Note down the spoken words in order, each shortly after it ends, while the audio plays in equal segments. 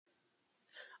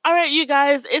All right, you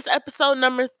guys, it's episode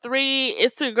number 3.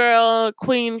 It's your girl,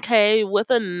 Queen K,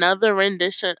 with another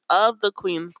rendition of the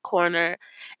Queen's Corner.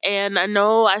 And I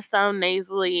know I sound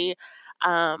nasally.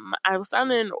 I was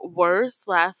sounding worse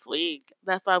last week.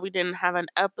 That's why we didn't have an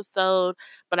episode,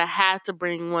 but I had to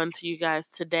bring one to you guys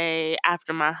today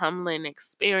after my humbling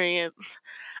experience.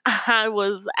 I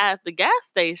was at the gas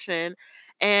station,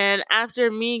 and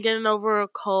after me getting over a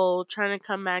cold, trying to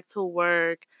come back to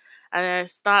work, I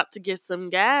stopped to get some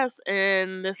gas,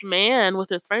 and this man with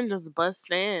his friend just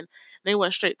busted in. They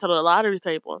went straight to the lottery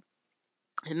table.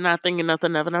 And not thinking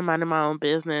nothing of it. I'm minding my own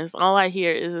business. All I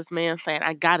hear is this man saying,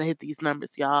 I gotta hit these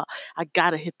numbers, y'all. I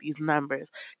gotta hit these numbers.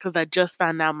 Because I just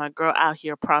found out my girl out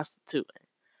here prostituting.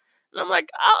 And I'm like,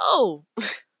 oh,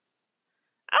 okay.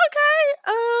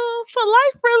 So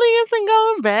life really isn't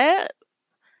going bad.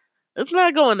 It's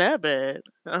not going that bad.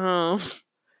 So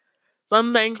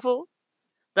I'm thankful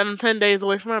that I'm 10 days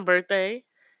away from my birthday.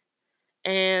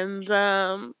 And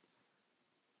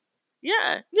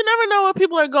yeah, you never know what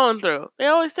people are going through. They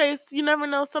always say you never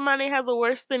know somebody has it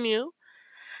worse than you.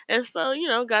 And so,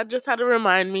 God just had to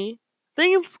remind me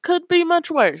things could be much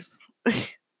worse.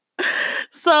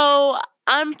 So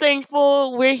I'm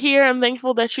thankful we're here. I'm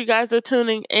thankful that you guys are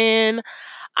tuning in.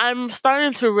 I'm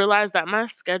starting to realize that my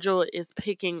schedule is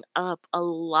picking up a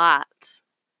lot.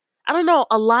 I don't know,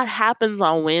 a lot happens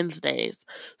on Wednesdays.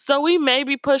 So we may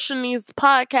be pushing these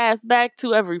podcasts back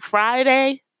to every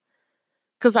Friday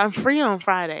because I'm free on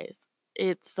Fridays.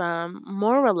 It's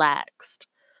more relaxed.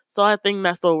 So I think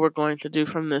that's what we're going to do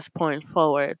from this point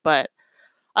forward. But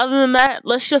other than that,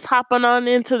 let's just hop on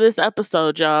into this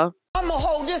episode, y'all. I'ma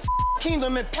hold this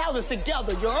kingdom and palace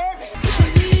together, you heard me?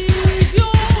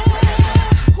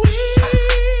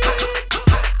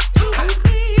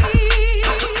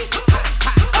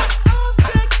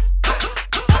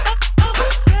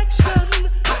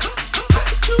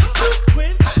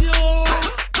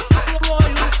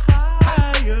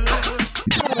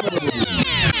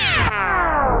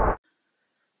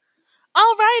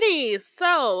 Alrighty,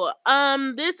 so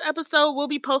this episode will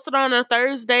be posted on a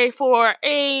Thursday for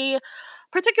a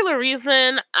particular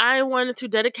reason. I wanted to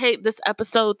dedicate this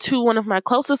episode to one of my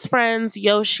closest friends,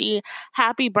 Yoshi.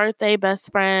 Happy birthday,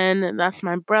 best friend. That's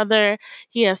my brother.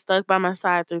 He has stuck by my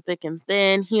side through thick and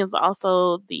thin. He is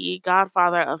also the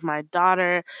godfather of my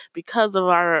daughter because of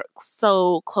our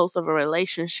so close of a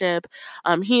relationship.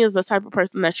 He is the type of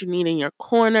person that you need in your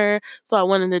corner. So I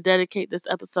wanted to dedicate this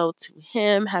episode to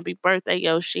him. Happy birthday,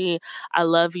 Yoshi. I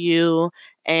love you.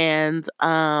 And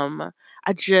I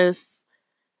just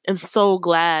am so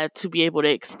glad to be able to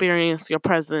experience your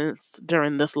presence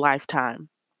during this lifetime.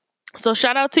 So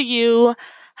shout out to you.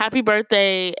 Happy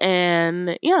birthday.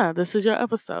 And yeah, this is your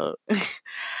episode.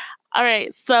 All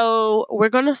right. So we're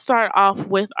going to start off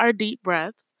with our deep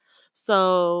breaths.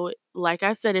 So like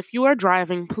I said, if you are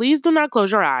driving, please do not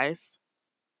close your eyes.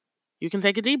 You can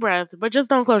take a deep breath, but just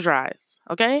don't close your eyes.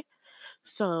 Okay?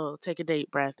 So take a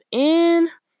deep breath in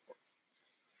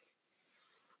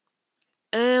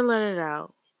and let it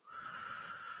out.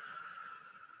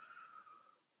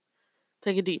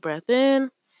 Take a deep breath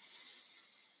in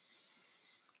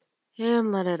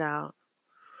and let it out.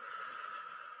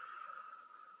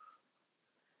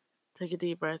 Take a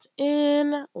deep breath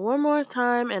in one more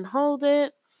time and hold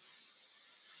it.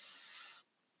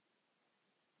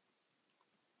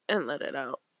 And let it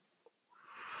out.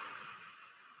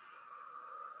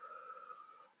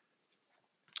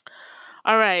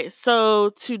 All right,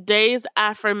 so today's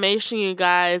affirmation, you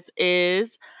guys,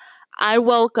 is I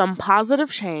welcome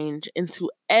positive change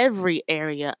into every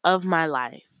area of my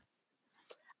life.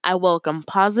 I welcome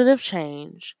positive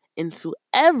change into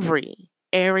every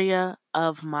area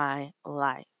of my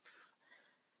life.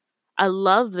 I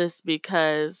love this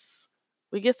because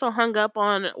we get so hung up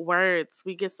on words.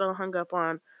 We get so hung up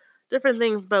on different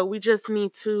things, but we just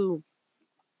need to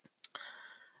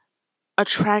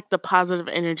attract the positive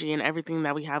energy and everything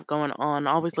that we have going on.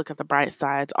 Always look at the bright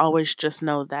sides. Always just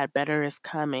know that better is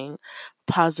coming.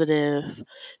 Positive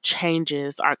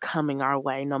changes are coming our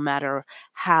way. No matter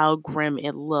how grim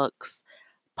it looks,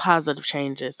 positive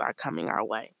changes are coming our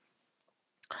way.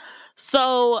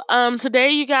 So today,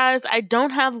 you guys, I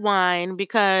don't have wine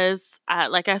because,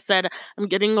 like I said, I'm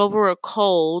getting over a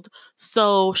cold.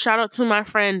 So shout out to my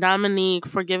friend Dominique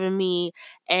for giving me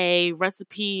a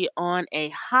recipe on a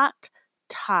hot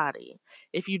toddy.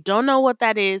 If you don't know what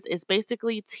that is, it's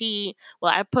basically tea.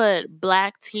 Well, I put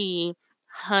black tea,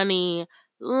 honey,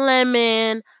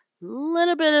 lemon,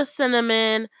 little bit of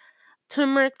cinnamon,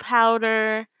 turmeric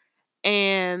powder,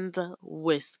 and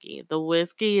whiskey. The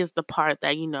whiskey is the part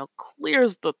that,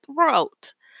 clears the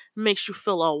throat. makes you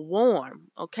feel all warm,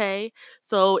 okay?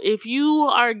 So if you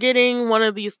are getting one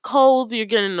of these colds, you're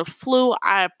getting the flu,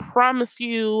 I promise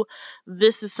you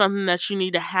this is something that you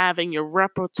need to have in your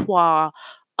repertoire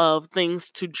of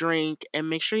things to drink, and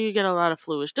make sure you get a lot of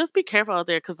fluids. Just be careful out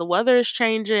there because the weather is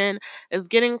changing. It's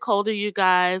getting colder, you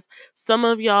guys. Some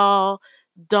of y'all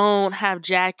don't have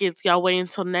jackets. Y'all wait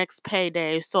until next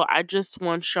payday. So I just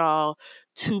want y'all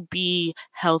to be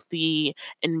healthy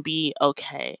and be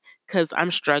okay, because I'm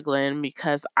struggling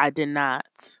because I did not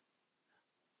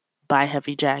buy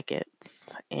heavy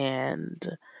jackets,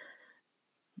 and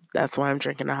that's why I'm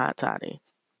drinking a hot toddy.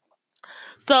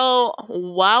 So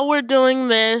while we're doing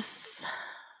this,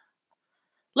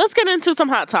 let's get into some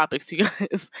hot topics, you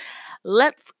guys.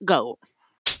 Let's go.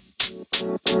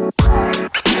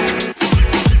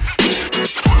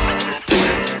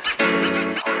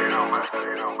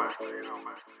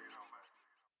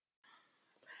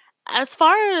 As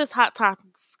far as hot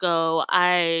topics go,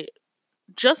 I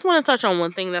just want to touch on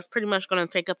one thing that's pretty much going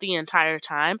to take up the entire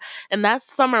time, and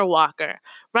that's Summer Walker.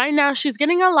 Right now, she's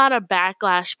getting a lot of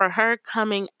backlash for her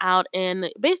coming out and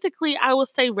basically, I would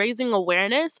say, raising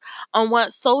awareness on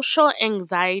what social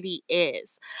anxiety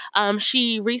is.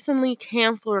 She recently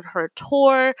canceled her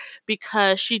tour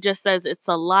because she just says it's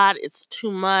a lot, it's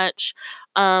too much.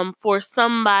 For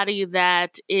somebody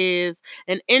that is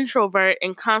an introvert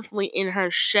and constantly in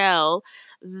her shell,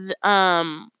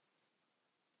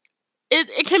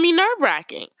 it can be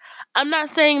nerve-wracking. I'm not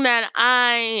saying that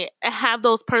I have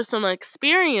those personal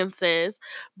experiences,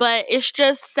 but it's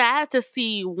just sad to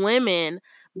see women,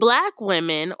 Black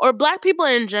women, or Black people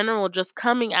in general just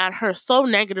coming at her so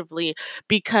negatively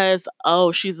because,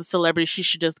 oh, she's a celebrity, she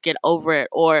should just get over it.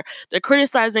 Or they're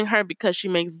criticizing her because she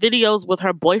makes videos with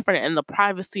her boyfriend in the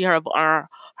privacy of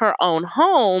her own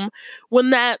home, when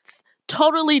that's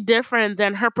totally different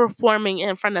than her performing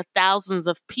in front of thousands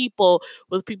of people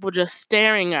with people just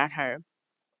staring at her.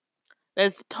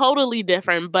 That's totally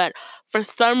different, but for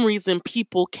some reason,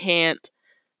 people can't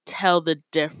tell the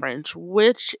difference,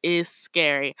 which is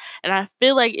scary. And I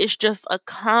feel like it's just a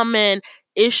common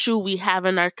issue we have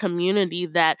in our community,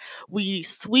 that we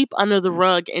sweep under the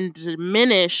rug and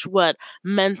diminish what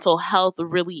mental health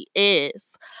really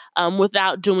is,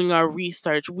 without doing our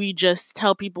research. We just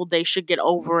tell people they should get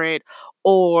over it,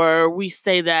 or we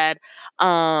say that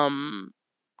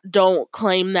don't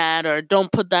claim that or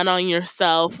don't put that on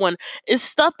yourself, when it's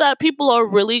stuff that people are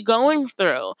really going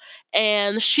through.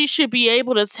 And she should be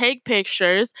able to take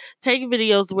pictures, take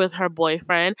videos with her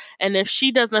boyfriend. And if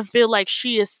she doesn't feel like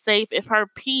she is safe, if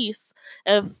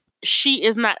she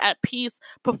is not at peace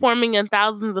performing in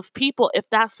thousands of people, if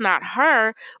that's not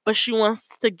her, but she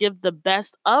wants to give the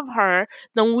best of her,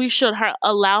 then we should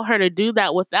allow her to do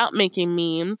that without making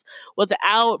memes,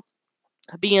 without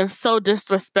being so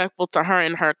disrespectful to her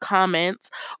in her comments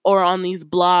or on these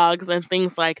blogs and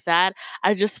things like that.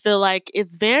 I just feel like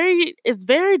it's very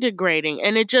degrading,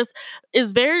 and it just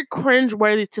is very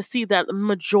cringeworthy to see that the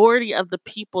majority of the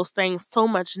people saying so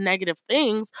much negative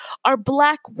things are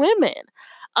Black women.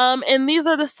 And these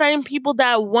are the same people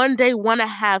that one day want to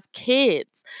have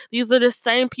kids. These are the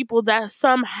same people that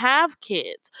some have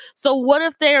kids. So what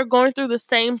if they are going through the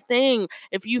same thing?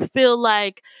 If you feel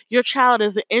like your child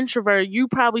is an introvert, you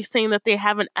probably saying that they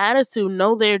have an attitude.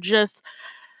 No, they're just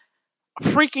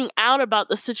freaking out about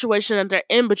the situation that they're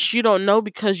in, but you don't know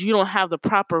because you don't have the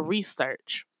proper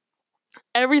research.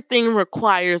 Everything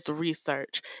requires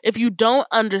research. If you don't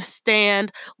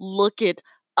understand, look it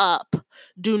up.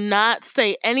 Do not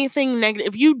say anything negative.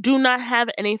 If you do not have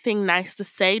anything nice to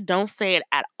say, don't say it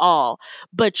at all.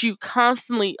 But you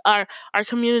constantly, our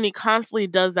community constantly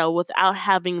does that without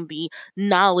having the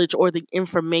knowledge or the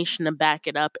information to back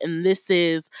it up. And this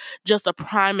is just a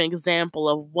prime example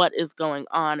of what is going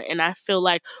on. And I feel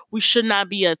like we should not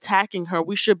be attacking her.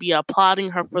 We should be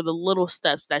applauding her for the little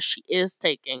steps that she is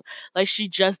taking. Like, she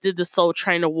just did the Soul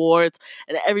Train Awards,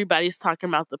 and everybody's talking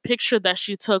about the picture that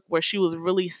she took where she was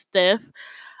really stiff.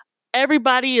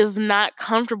 Everybody is not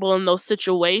comfortable in those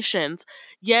situations.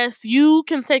 Yes, you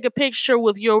can take a picture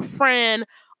with your friend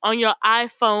on your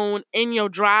iPhone in your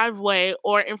driveway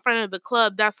or in front of the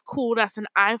club. That's cool. That's an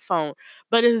iPhone.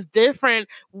 But it's different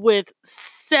with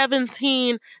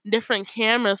 17 different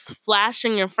cameras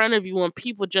flashing in front of you and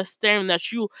people just staring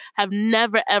that you have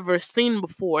never ever seen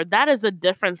before. That is a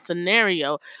different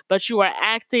scenario. But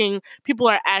people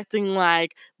are acting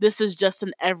like this is just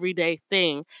an everyday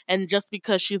thing. And just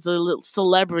because she's a little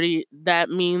celebrity, that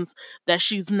means that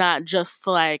she's not just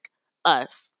like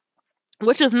us.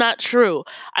 which is not true.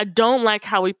 I don't like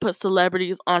how we put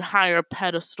celebrities on higher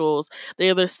pedestals. They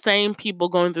are the same people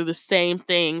going through the same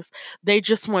things. They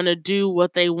just want to do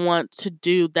what they want to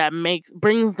do that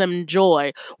brings them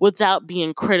joy without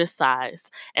being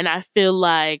criticized. And I feel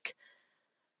like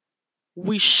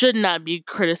we should not be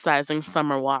criticizing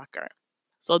Summer Walker.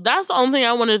 So that's the only thing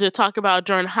I wanted to talk about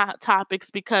during Hot Topics,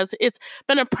 because it's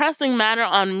been a pressing matter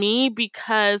on me,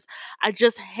 because I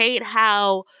just hate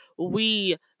how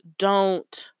we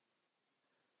don't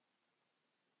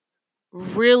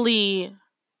really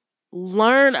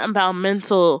learn about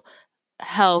mental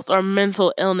health or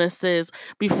mental illnesses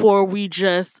before we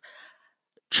just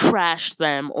trash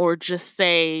them or just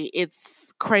say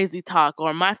it's crazy talk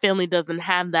or my family doesn't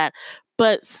have that.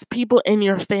 But people in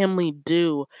your family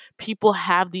do. People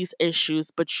have these issues,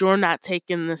 but you're not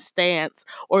taking the stance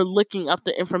or looking up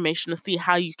the information to see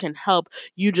how you can help.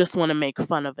 You just want to make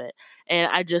fun of it. And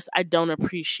I don't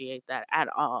appreciate that at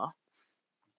all.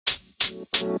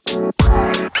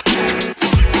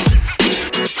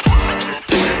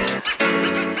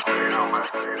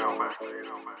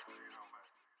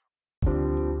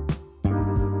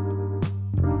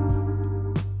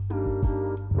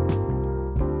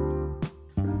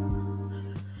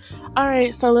 All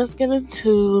right, so let's get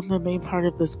into the main part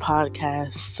of this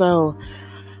podcast. So,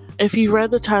 if you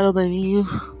read the title, then you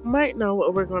might know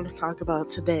what we're going to talk about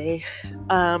today.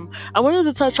 I wanted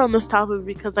to touch on this topic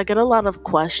because I get a lot of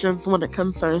questions when it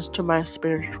concerns to my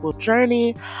spiritual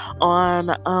journey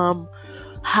on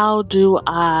how do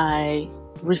I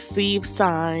receive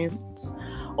signs,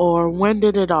 or when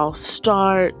did it all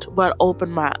start, what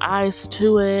opened my eyes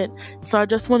to it. So I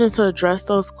just wanted to address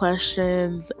those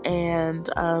questions, and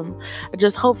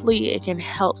just hopefully it can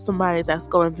help somebody that's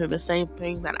going through the same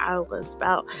thing that I was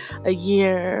about a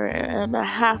year and a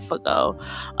half ago.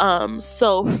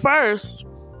 So first,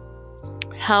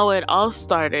 how it all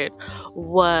started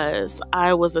was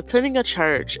I was attending a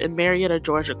church in Marietta,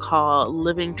 Georgia called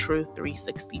Living Truth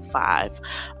 365.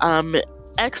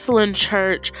 Excellent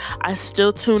church. I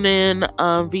still tune in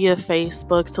via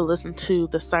Facebook to listen to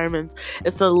the sermons.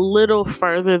 It's a little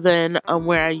further than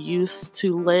where I used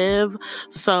to live,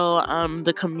 so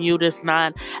the commute is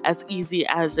not as easy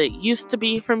as it used to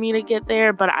be for me to get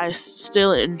there, but I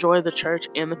still enjoy the church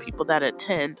and the people that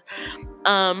attend.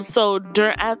 So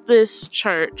at this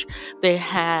church, they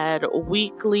had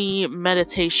weekly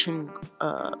meditation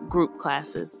group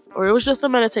classes, or it was just a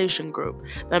meditation group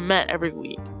that met every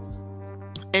week.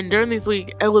 And during these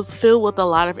weeks, it was filled with a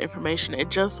lot of information. It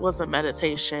just wasn't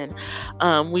meditation.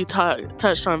 We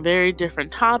touched on very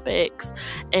different topics,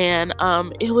 and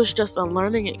it was just a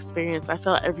learning experience. I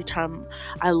felt every time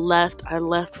I left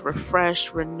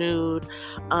refreshed, renewed,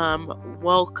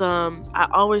 welcome. I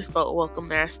always felt welcome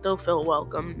there. I still feel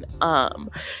welcome.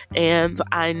 And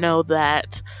I know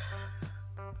that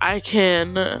I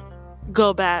can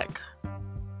go back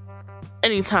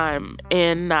anytime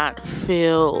and not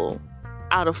feel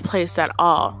out of place at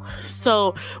all.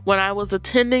 So when I was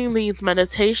attending these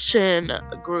meditation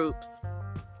groups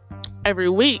every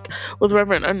week with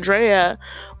Reverend Andrea,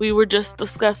 we were just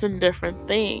discussing different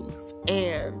things,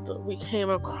 and we came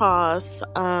across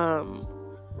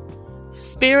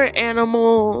spirit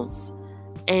animals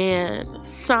and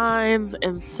signs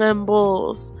and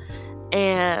symbols,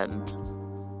 and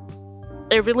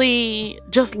it really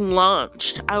just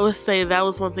launched. I would say that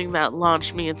was one thing that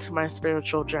launched me into my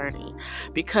spiritual journey,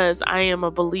 because I am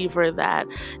a believer that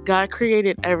God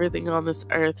created everything on this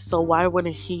earth, so why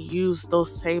wouldn't He use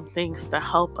those same things to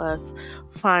help us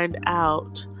find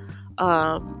out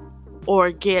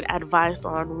or get advice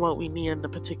on what we need in the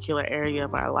particular area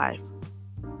of our life?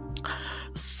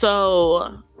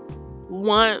 So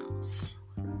once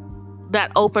that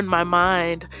opened my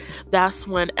mind, that's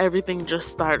when everything just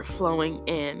started flowing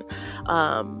in.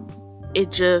 It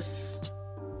just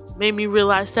made me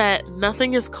realize that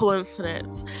nothing is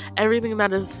coincidence. Everything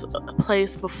that is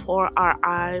placed before our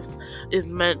eyes is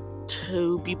meant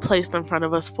to be placed in front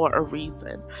of us for a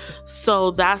reason.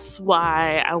 So that's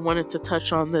why I wanted to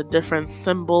touch on the different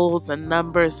symbols and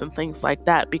numbers and things like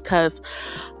that, because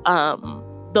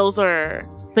those are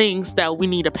things that we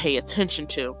need to pay attention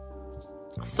to.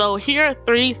 So here are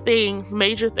 3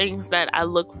 major things that I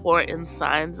look for in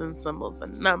signs and symbols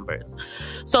and numbers.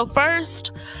 So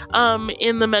first,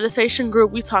 in the meditation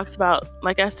group, we talked about,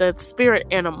 like I said, spirit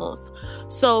animals.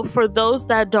 So for those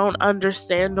that don't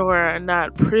understand or are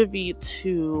not privy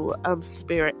to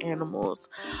spirit animals,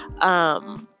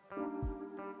 the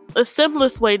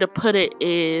simplest way to put it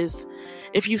is,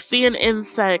 if you see an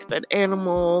insect, an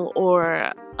animal,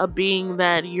 or a being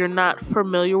that you're not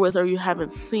familiar with or you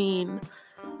haven't seen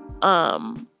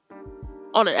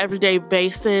on an everyday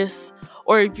basis,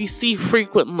 or if you see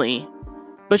frequently,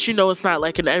 but you know it's not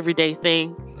like an everyday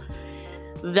thing,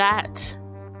 that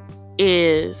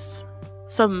is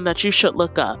something that you should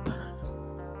look up.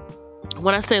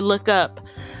 When I say look up,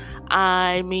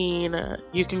 I mean,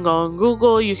 you can go on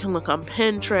Google, you can look on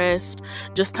Pinterest,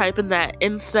 just type in that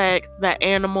insect, that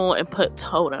animal, and put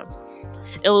totem.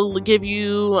 It'll give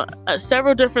you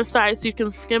several different sites you can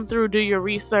skim through, do your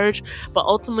research, but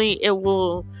ultimately it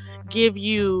will give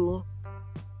you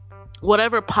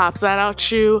whatever pops out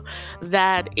at you.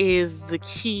 That is the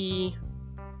key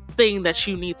thing that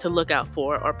you need to look out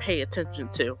for or pay attention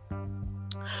to.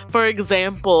 For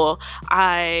example,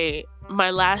 my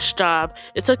last job,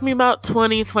 it took me about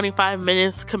 20-25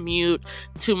 minutes commute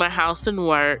to my house and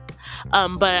work,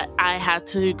 but I had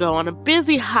to go on a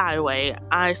busy highway,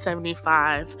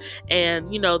 I-75, and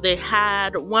they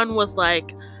had, one was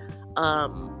like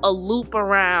a loop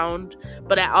around,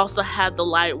 but I also had the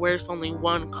light where it's only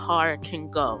one car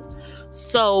can go.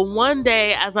 So one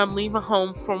day as I'm leaving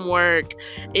home from work,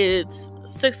 it's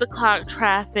 6 o'clock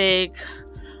traffic,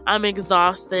 I'm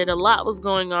exhausted. A lot was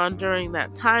going on during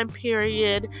that time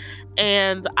period.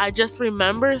 And I just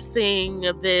remember seeing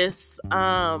this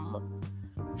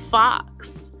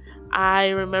fox. I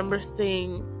remember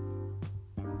seeing,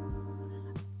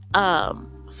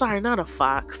 sorry, not a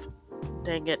fox.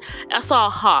 Dang it. I saw a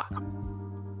hawk.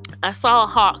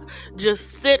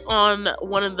 Just sit on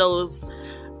one of those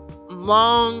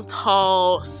long,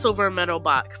 tall silver metal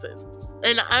boxes.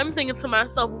 And I'm thinking to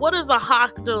myself, what is a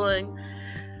hawk doing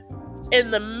in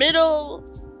the middle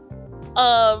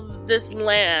of this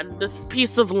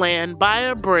piece of land by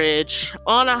a bridge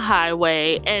on a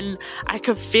highway? And I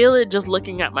could feel it just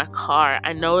looking at my car.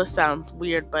 I know it sounds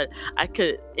weird, but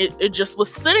it just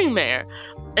was sitting there.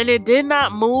 And it did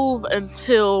not move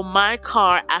until my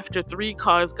car, after 3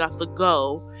 cars, got the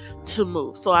go to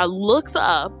move. So I looked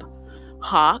up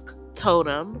hawk,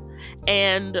 totem,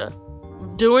 and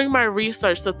doing my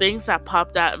research, the things that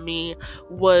popped at me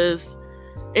was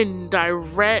in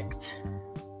direct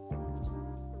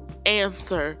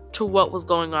answer to what was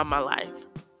going on in my life,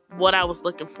 what I was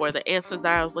looking for, the answers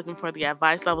that I was looking for, the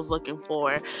advice I was looking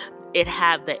for. It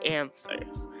had the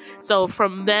answers. So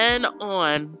from then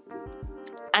on,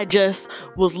 I just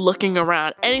was looking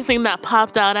around. Anything that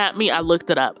popped out at me, I looked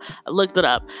it up.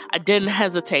 I didn't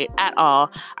hesitate at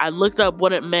all. I looked up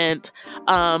what it meant.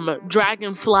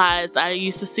 Dragonflies. I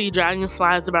used to see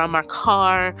dragonflies around my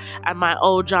car at my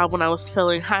old job when I was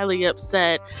feeling highly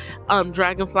upset.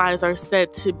 Dragonflies are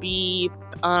said to be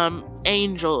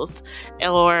angels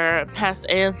or past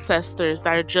ancestors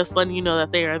that are just letting you know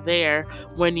that they are there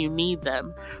when you need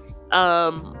them.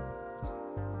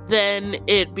 Then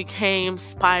it became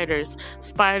spiders.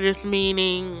 Spiders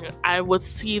meaning I would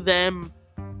see them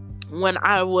when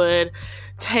I would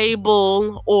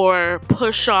table or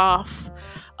push off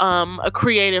a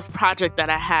creative project that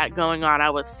I had going on. I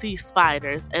would see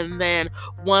spiders. And then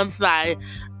once I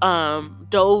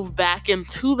dove back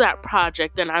into that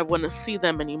project, then I wouldn't see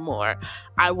them anymore.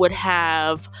 I would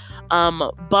have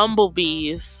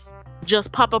bumblebees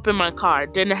just pop up in my car.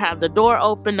 Didn't have the door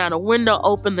open, not a window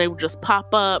open. They would just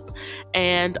pop up.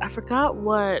 And I forgot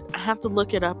what, I have to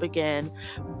look it up again.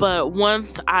 But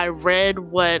once I read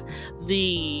what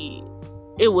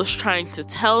it was trying to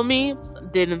tell me,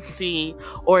 didn't see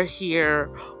or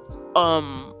hear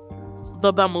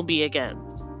the bumblebee again.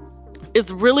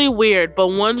 It's really weird, but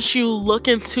once you look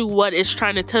into what it's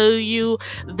trying to tell you,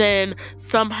 then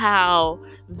somehow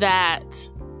that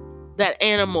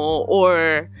animal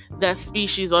or that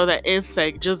species or that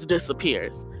insect just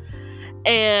disappears.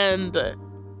 And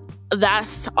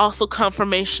that's also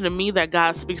confirmation to me that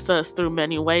God speaks to us through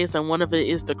many ways, and one of it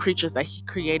is the creatures that He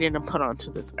created and put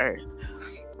onto this earth.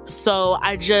 So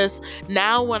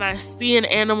now when I see an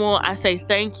animal, I say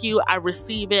thank you, I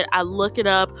receive it, I look it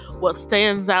up. What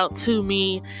stands out to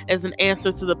me as an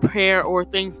answer to the prayer or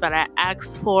things that I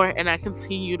asked for, and I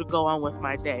continue to go on with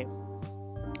my day.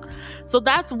 So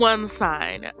that's one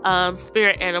sign,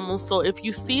 spirit animals. So if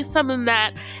you see something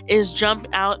that is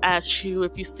jumping out at you,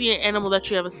 if you see an animal that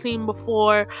you haven't seen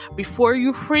before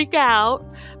you freak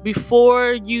out,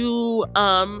 before you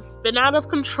spin out of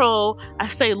control, I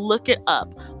say look it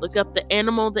up. Look up the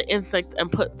animal, the insect,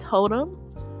 and put totem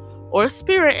or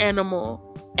spirit animal,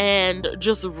 and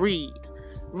just read.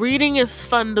 Reading is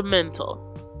fundamental.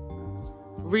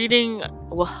 Reading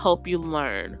will help you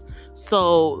learn.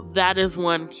 So that is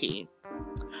one key.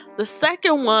 The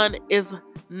second one is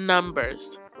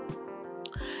numbers.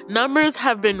 Numbers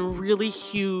have been really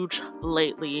huge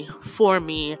lately for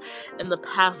me in the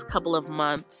past couple of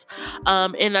months.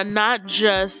 And not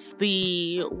just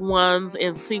the ones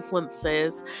in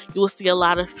sequences. You will see a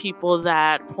lot of people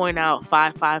that point out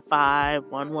 555,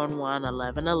 111,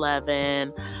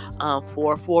 1111,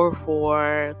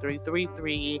 444,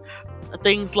 333,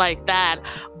 things like that.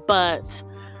 But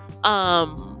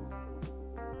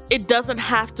it doesn't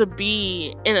have to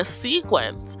be in a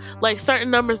sequence. Like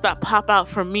certain numbers that pop out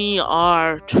for me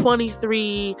are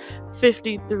 23,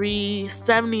 53,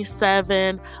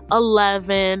 77,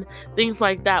 11, things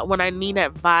like that. When I need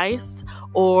advice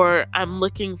or I'm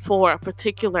looking for a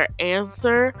particular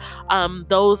answer,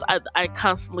 those I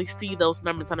constantly see those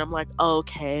numbers and I'm like,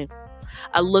 okay.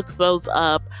 I look those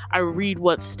up. I read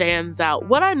what stands out.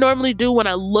 What I normally do when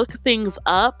I look things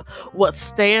up, what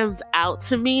stands out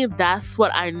to me, that's what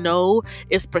I know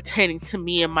is pertaining to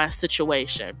me and my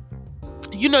situation.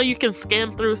 You know, you can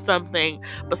skim through something,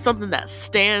 but something that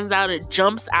stands out, it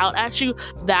jumps out at you,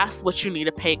 that's what you need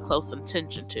to pay close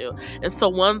attention to. And so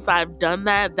once I've done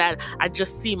that I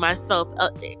just see myself,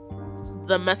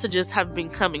 the messages have been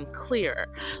coming clearer.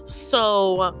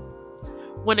 So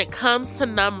when it comes to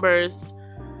numbers,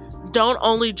 don't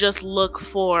only just look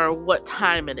for what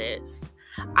time it is.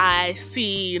 I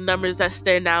see numbers that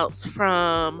stand out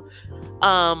from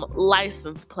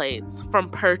license plates,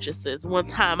 from purchases. One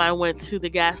time I went to the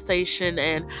gas station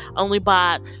and only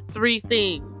bought 3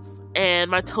 things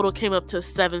and my total came up to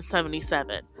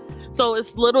 $7.77. So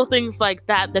it's little things like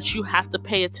that you have to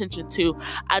pay attention to.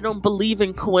 I don't believe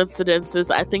in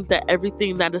coincidences. I think that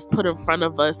everything that is put in front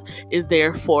of us is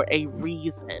there for a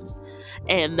reason.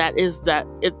 And that is that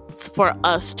it's for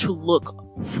us to look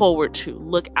forward to,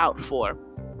 look out for.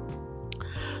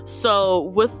 So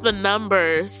with the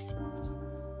numbers,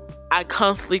 I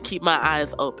constantly keep my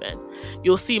eyes open.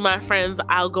 You'll see my friends,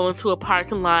 I'll go into a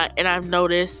parking lot and I've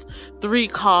noticed 3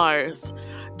 cars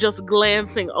just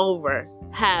glancing over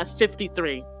have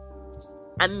 53.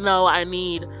 I know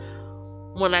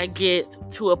when I get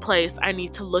to a place, I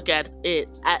need to look at it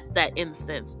at that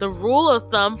instance. The rule of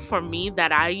thumb for me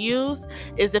that I use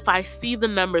is if I see the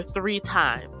number 3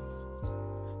 times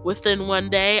within one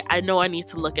day, I know I need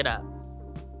to look it up.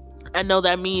 I know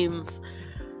that means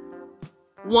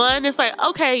 1, it's like,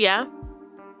 okay, yeah.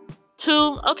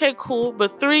 2, okay, cool.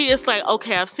 But 3, it's like,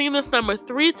 okay, I've seen this number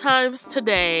 3 times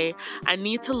today. I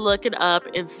need to look it up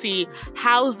and see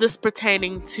how is this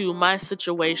pertaining to my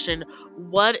situation?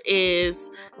 What is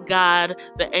God,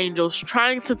 the angels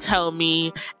trying to tell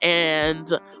me?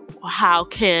 And how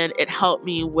can it help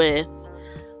me with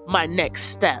my next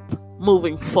step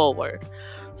moving forward?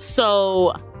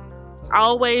 So I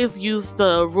always use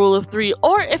the rule of 3,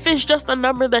 or if it's just a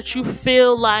number that you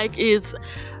feel like is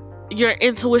your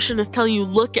intuition is telling you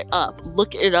look it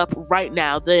up right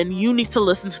now, then you need to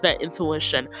listen to that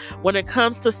intuition. When it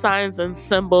comes to signs and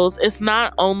symbols, it's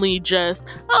not only just,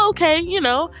 oh, okay,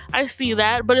 I see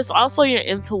that, but it's also your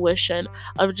intuition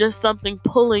of just something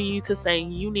pulling you to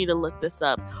saying you need to look this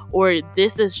up, or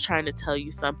this is trying to tell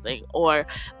you something, or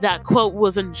that quote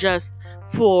wasn't just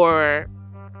for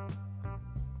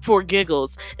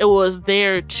giggles. It was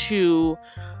there to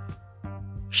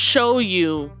show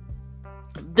you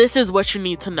this is what you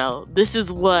need to know. This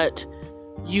is what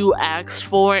you asked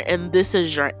for, and this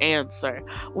is your answer.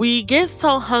 We get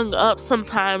so hung up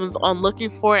sometimes on looking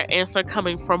for an answer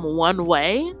coming from one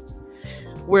way.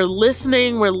 We're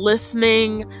listening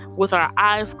with our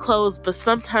eyes closed, but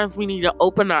sometimes we need to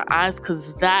open our eyes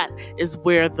because that is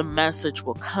where the message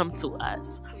will come to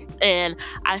us. And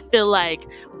I feel like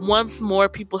once more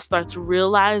people start to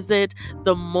realize it,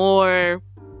 the more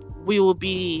we will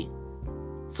be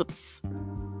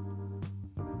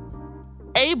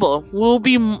we'll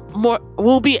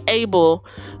be able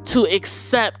to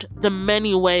accept the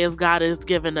many ways God has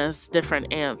given us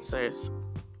different answers.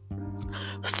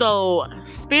 So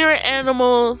spirit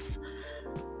animals,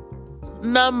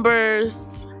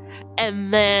 numbers,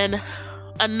 and then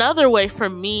another way for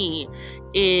me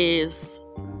is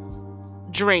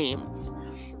dreams.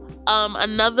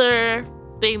 Another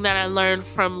thing that I learned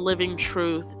from Living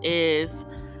Truth is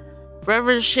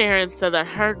Reverend Sharon said that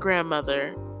her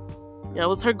grandmother, it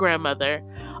was her grandmother,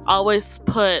 always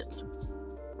put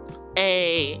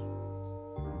a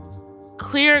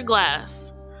clear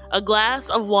glass, a glass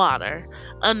of water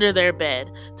under their bed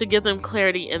to give them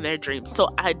clarity in their dreams. So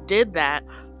I did that,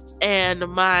 and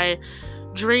my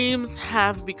dreams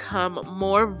have become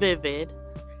more vivid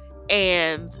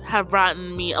and have brought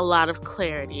me a lot of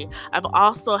clarity. I've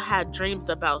also had dreams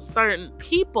about certain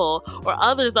people or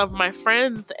others of my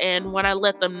friends, and when I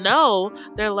let them know,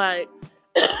 they're like,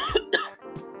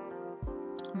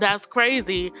 that's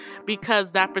crazy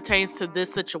because that pertains to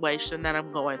this situation that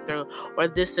I'm going through or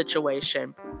this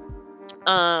situation.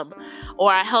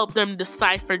 Or I help them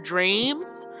decipher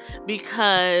dreams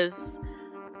because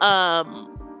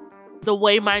the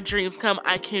way my dreams come,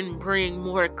 I can bring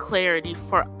more clarity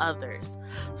for others.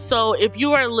 So if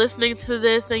you are listening to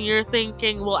this and you're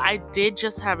thinking, well, I did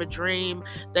just have a dream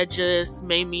that just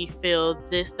made me feel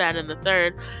this, that, and the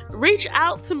third, reach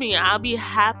out to me. I'll be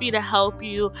happy to help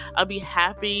you. I'll be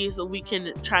happy so we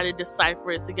can try to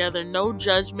decipher it together. No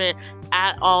judgment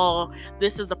at all.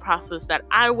 This is a process that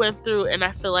I went through and I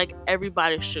feel like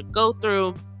everybody should go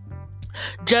through,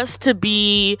 just to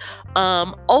be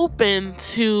open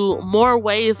to more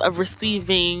ways of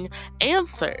receiving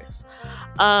answers.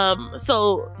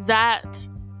 So that,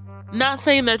 not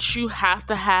saying that you have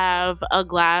to have a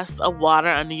glass of water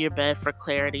under your bed for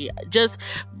clarity, just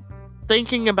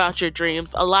thinking about your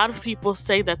dreams. A lot of people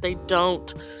say that they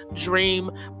don't dream,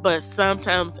 but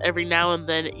sometimes every now and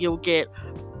then you'll get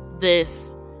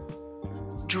this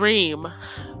dream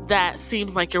that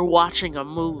seems like you're watching a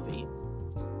movie.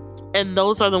 And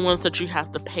those are the ones that you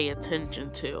have to pay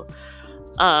attention to.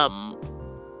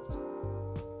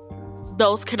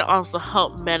 Those can also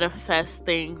help manifest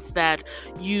things that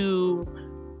you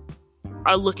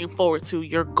are looking forward to,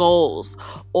 your goals,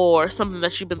 or something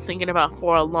that you've been thinking about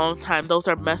for a long time. Those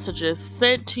are messages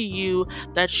sent to you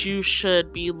that you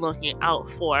should be looking out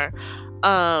for.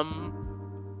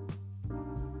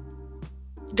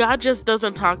 God just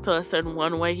doesn't talk to us in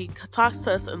one way. He talks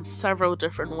to us in several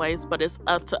different ways, but it's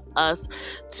up to us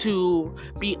to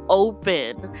be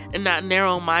open and not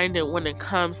narrow-minded when it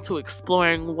comes to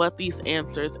exploring what these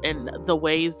answers and the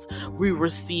ways we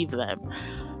receive them.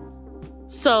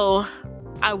 So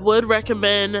I would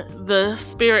recommend the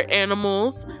spirit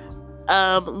animals,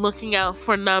 looking out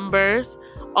for numbers,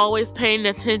 always paying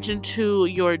attention to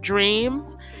your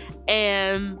dreams,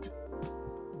 and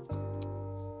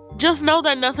just know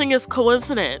that nothing is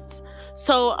coincidence.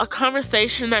 So a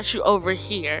conversation that you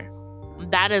overhear,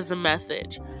 that is a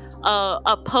message.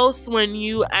 A post when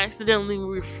you accidentally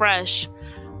refresh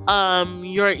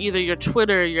your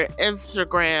Twitter, your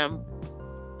Instagram,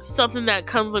 something that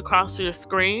comes across your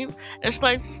screen, and it's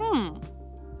like,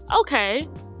 okay,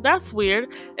 that's weird.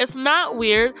 It's not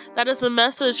weird. That is a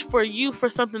message for you for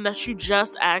something that you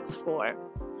just asked for.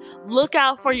 Look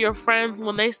out for your friends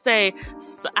when they say,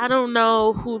 I don't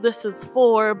know who this is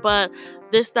for, but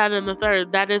this, that, and the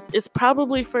third. That is, it's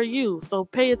probably for you. So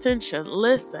pay attention.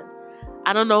 Listen.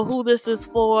 I don't know who this is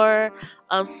for.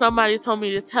 Somebody told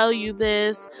me to tell you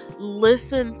this.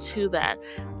 Listen to that.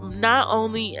 Not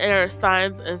only are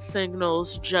signs and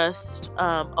signals just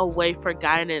a way for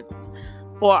guidance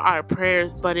for our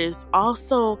prayers, but it's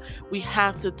also, we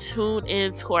have to tune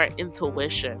into our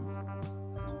intuition.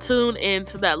 Tune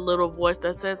into that little voice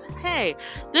that says, hey,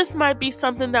 this might be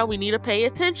something that we need to pay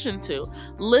attention to.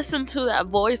 Listen to that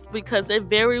voice, because it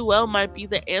very well might be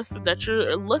the answer that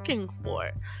you're looking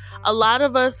for. A lot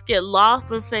of us get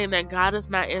lost in saying that God is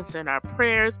not answering our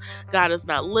prayers. God is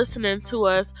not listening to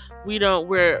us.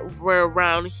 We're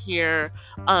around here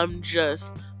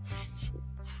just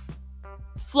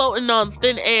floating on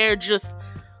thin air, just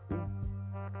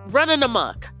running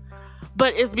amok.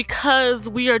 But it's because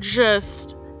we are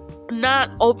just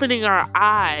not opening our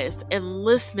eyes and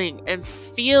listening and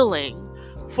feeling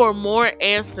for more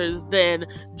answers than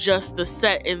just the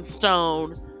set in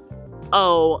stone,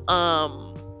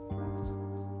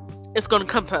 it's going to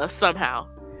come to us somehow.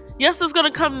 Yes, it's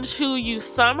going to come to you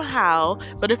somehow,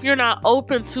 but if you're not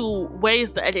open to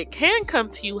ways that it can come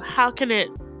to you, how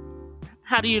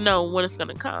do you know when it's going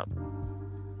to come?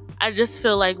 I just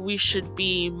feel like we should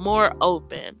be more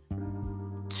open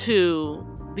to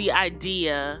the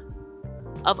idea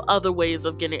of other ways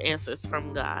of getting answers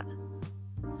from God.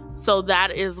 So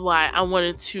that is why I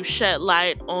wanted to shed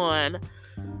light on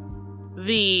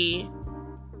the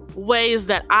ways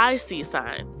that I see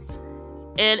signs.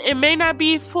 And it may not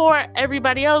be for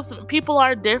everybody else. People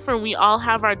are different. We all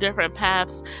have our different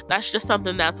paths. That's just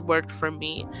something that's worked for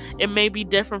me. It may be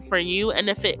different for you. And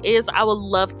if it is, I would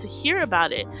love to hear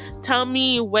about it. Tell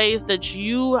me ways that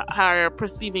you are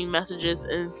perceiving messages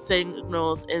and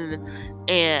signals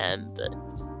and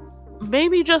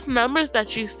maybe just numbers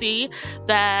that you see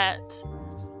that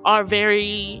are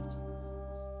very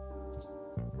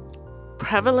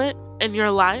prevalent in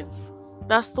your life.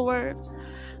 That's the word.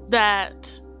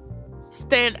 That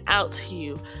stand out to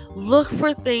you. Look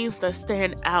for things that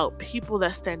stand out, people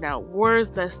that stand out,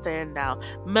 words that stand out,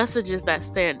 messages that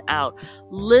stand out.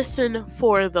 Listen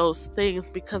for those things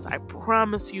because I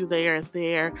promise you they are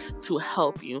there to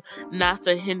help you, not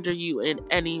to hinder you in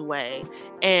any way.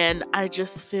 And I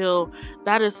just feel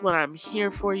that is what I'm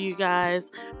here for, you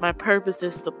guys. My purpose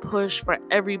is to push for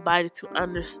everybody to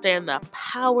understand the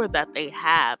power that they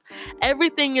have.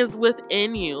 Everything is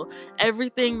within you.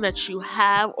 Everything that you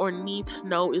have or need to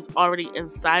know is already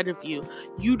inside of you.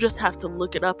 You just have to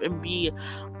look it up and be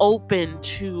open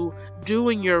to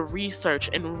doing your research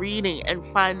and reading and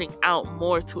finding out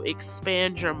more to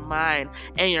expand your mind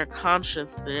and your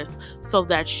consciousness so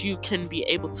that you can be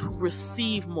able to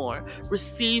receive more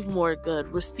good,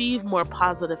 receive more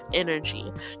positive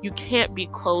energy. You can't be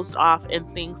closed off in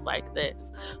things like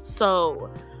this.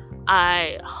 So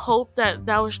I hope that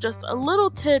was just a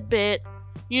little tidbit,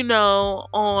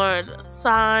 on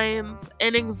signs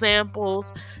and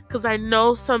examples, because I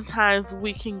know sometimes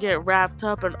we can get wrapped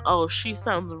up in, oh, she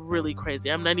sounds really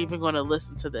crazy, I'm not even going to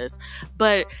listen to this.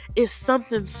 But it's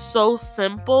something so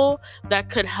simple that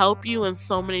could help you in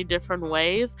so many different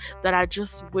ways that I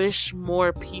just wish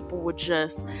more people would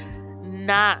just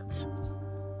not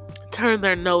turn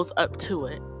their nose up to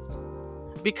it,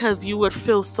 because you would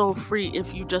feel so free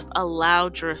if you just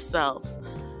allowed yourself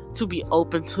to be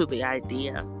open to the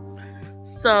idea.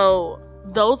 So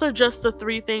those are just the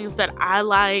 3 things that I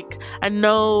like. I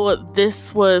know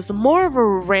this was more of a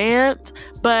rant,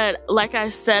 but like I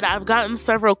said, I've gotten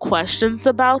several questions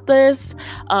about this,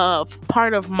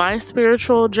 part of my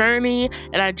spiritual journey,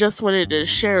 and I just wanted to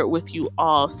share it with you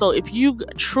all. So if you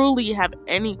truly have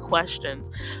any questions,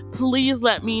 please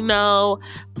let me know.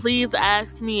 Please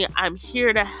ask me. I'm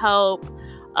here to help.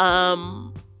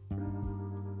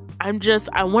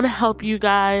 I want to help you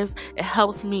guys. It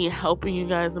helps me helping you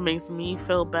guys. It makes me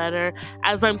feel better.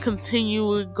 As I'm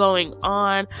continuing going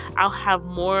on, I'll have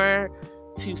more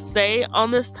to say on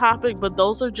this topic, but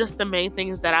those are just the main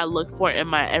things that I look for in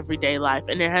my everyday life,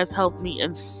 and it has helped me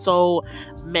in so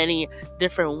many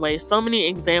different ways. So many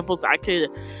examples. I could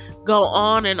go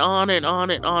on and on and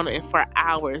on and on and for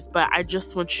hours, but I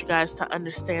just want you guys to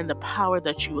understand the power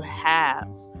that you have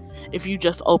if you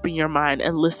just open your mind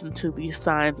and listen to these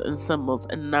signs and symbols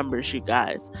and numbers, you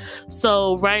guys.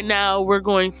 So right now we're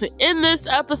going to end this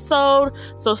episode,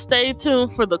 so stay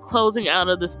tuned for the closing out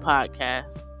of this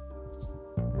podcast.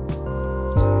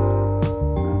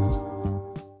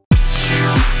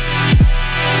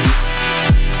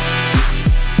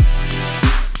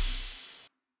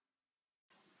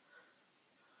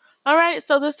 All right,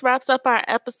 so this wraps up our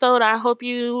episode. I hope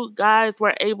you guys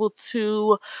were able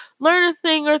to learn a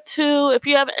thing or two. If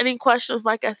you have any questions,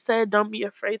 like I said, don't be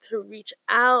afraid to reach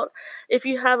out. If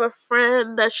you have a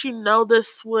friend that you know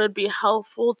this would be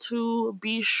helpful to,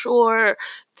 be sure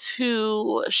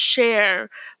to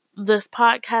share this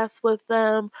podcast with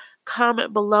them.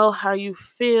 Comment below how you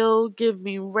feel. Give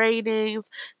me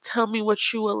ratings. Tell me what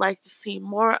you would like to see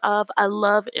more of. I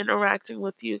love interacting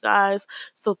with you guys,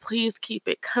 so please keep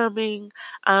it coming.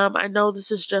 I know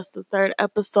this is just the 3rd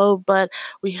episode, but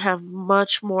we have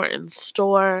much more in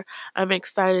store. I'm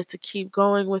excited to keep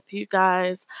going with you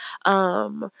guys.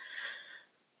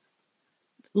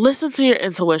 Listen to your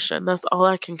intuition. That's all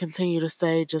I can continue to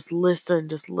say. Just listen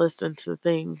to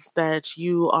things that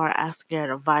you are asking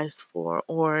advice for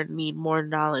or need more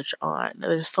knowledge on.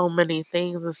 There's so many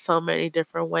things and so many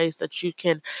different ways that you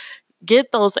can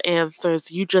get those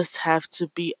answers. You just have to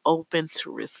be open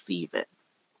to receive it.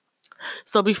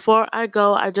 So before I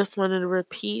go, I just wanted to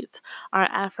repeat our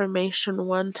affirmation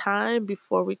one time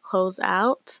before we close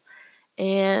out.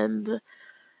 And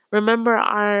remember,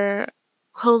 our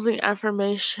closing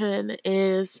affirmation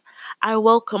is, I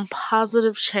welcome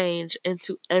positive change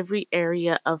into every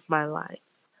area of my life.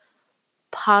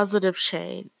 Positive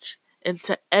change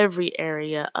into every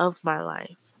area of my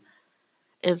life.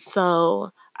 And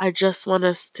so I just want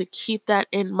us to keep that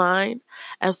in mind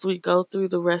as we go through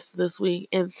the rest of this week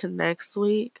into next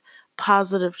week.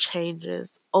 Positive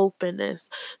changes, openness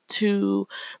to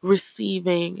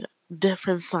receiving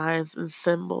different signs and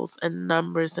symbols and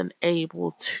numbers, and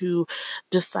able to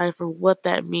decipher what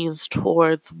that means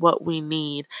towards what we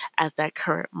need at that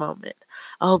current moment.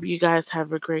 I hope you guys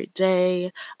have a great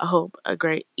day. I hope a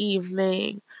great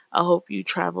evening. I hope you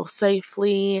travel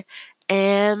safely,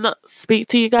 and speak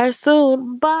to you guys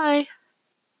soon. Bye.